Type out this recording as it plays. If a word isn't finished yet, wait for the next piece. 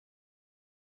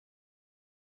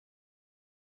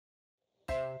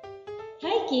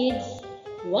kids!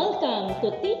 Welcome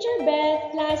to Teacher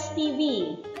Beth Class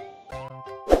TV.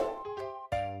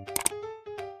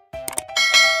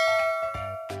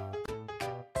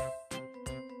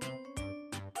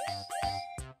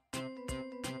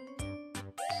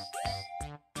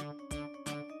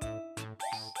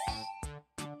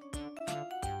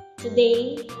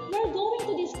 Today, we're going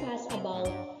to discuss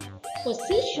about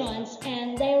positions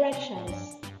and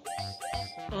directions,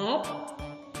 up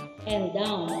and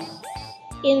down.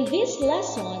 In this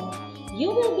lesson,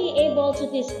 you will be able to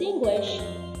distinguish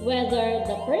whether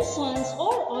the persons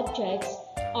or objects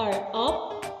are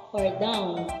up or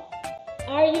down.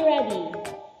 Are you ready?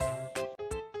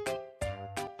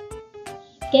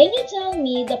 Can you tell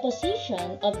me the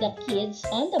position of the kids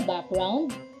on the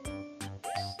background?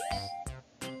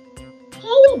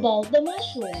 How about the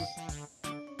mushrooms?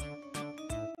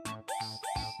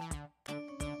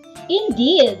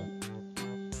 Indeed,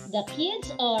 the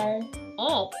kids are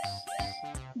up.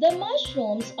 The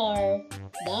mushrooms are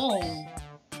down.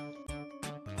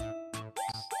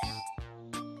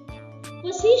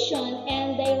 Position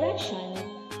and direction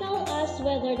tell us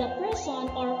whether the person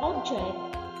or object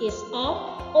is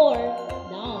up or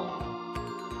down.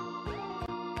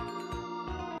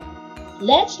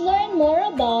 Let's learn more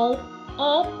about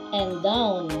up and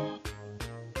down.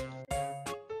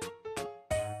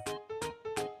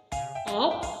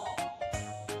 Up,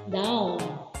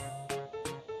 down.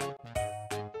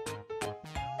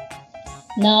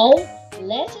 Now,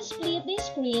 let's split the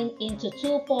screen into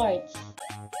two parts.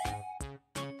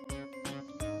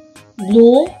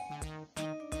 Blue,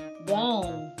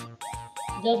 brown.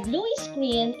 The blue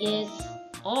screen is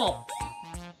up.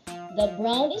 The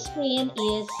brown screen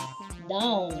is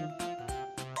down.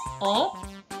 Up,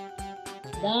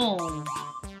 down.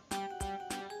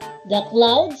 The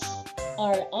clouds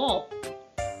are up.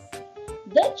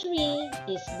 The tree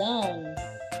is down.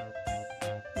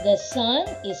 The sun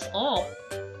is up.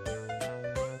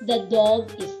 The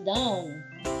dog is down.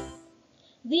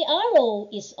 The arrow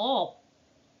is up.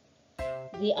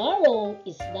 The arrow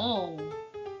is down.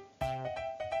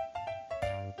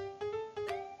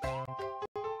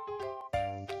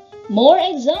 More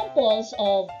examples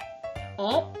of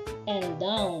up and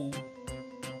down.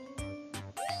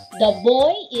 The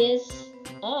boy is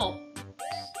up.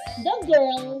 The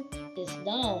girl is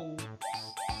down.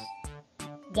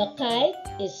 The kite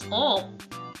is up.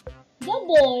 The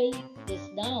boy is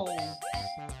down.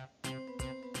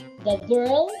 The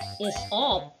girl is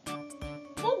up.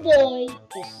 The boy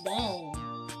is down.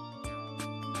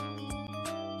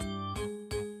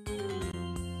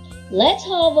 Let's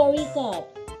have a recap.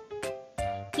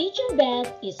 Teacher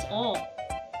Beth is up.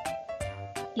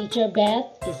 Teacher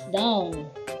Beth is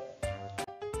down.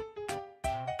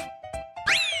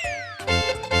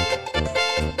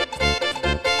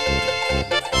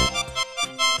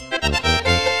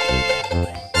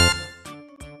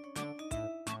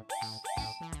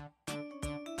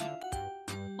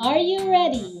 Are you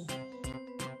ready?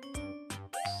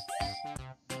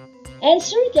 And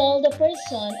circle the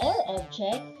person or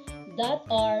object that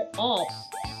are up.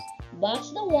 Box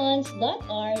the ones that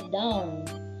are down.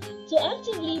 To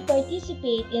actively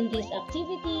participate in this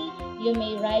activity, you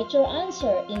may write your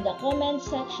answer in the comment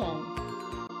section.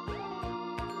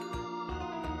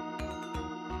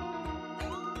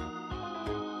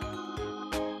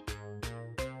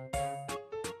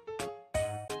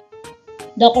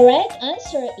 The correct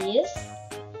answer is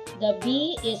the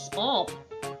bee is up.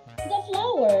 The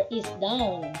flower is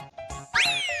down.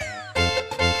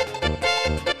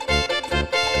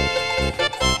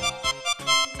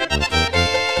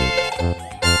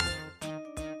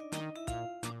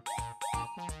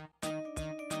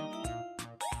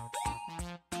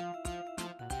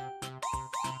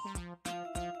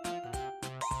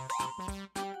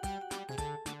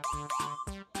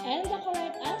 And the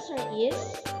correct answer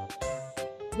is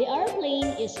the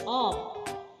airplane is up.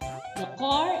 The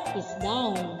car is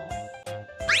down.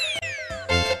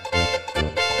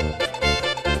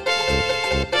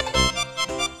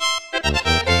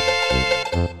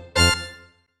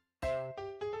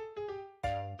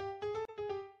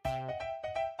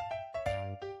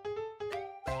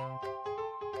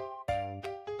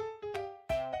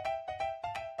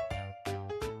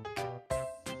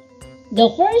 The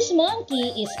first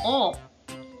monkey is up.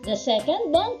 The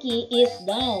second monkey is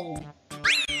down.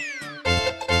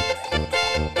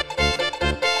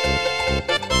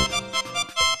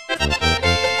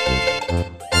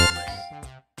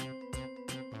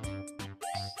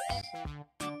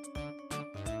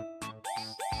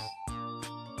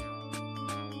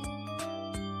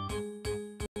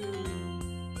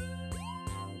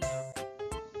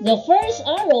 The first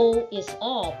arrow is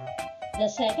up. The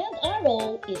second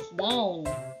arrow is down.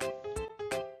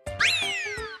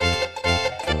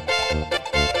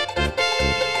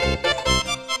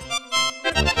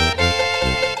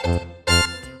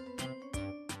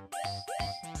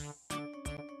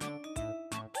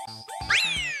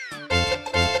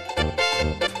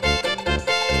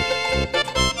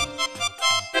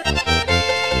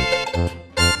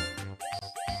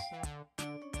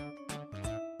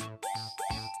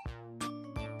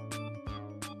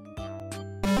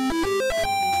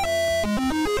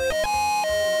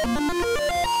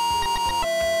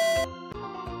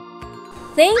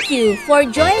 Thank you for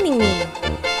joining me.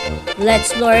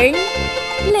 Let's learn,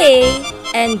 play,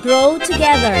 and grow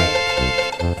together.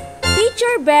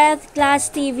 Teacher Beth Class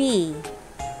TV.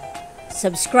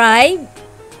 Subscribe,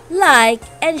 like,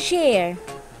 and share.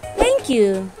 Thank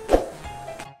you.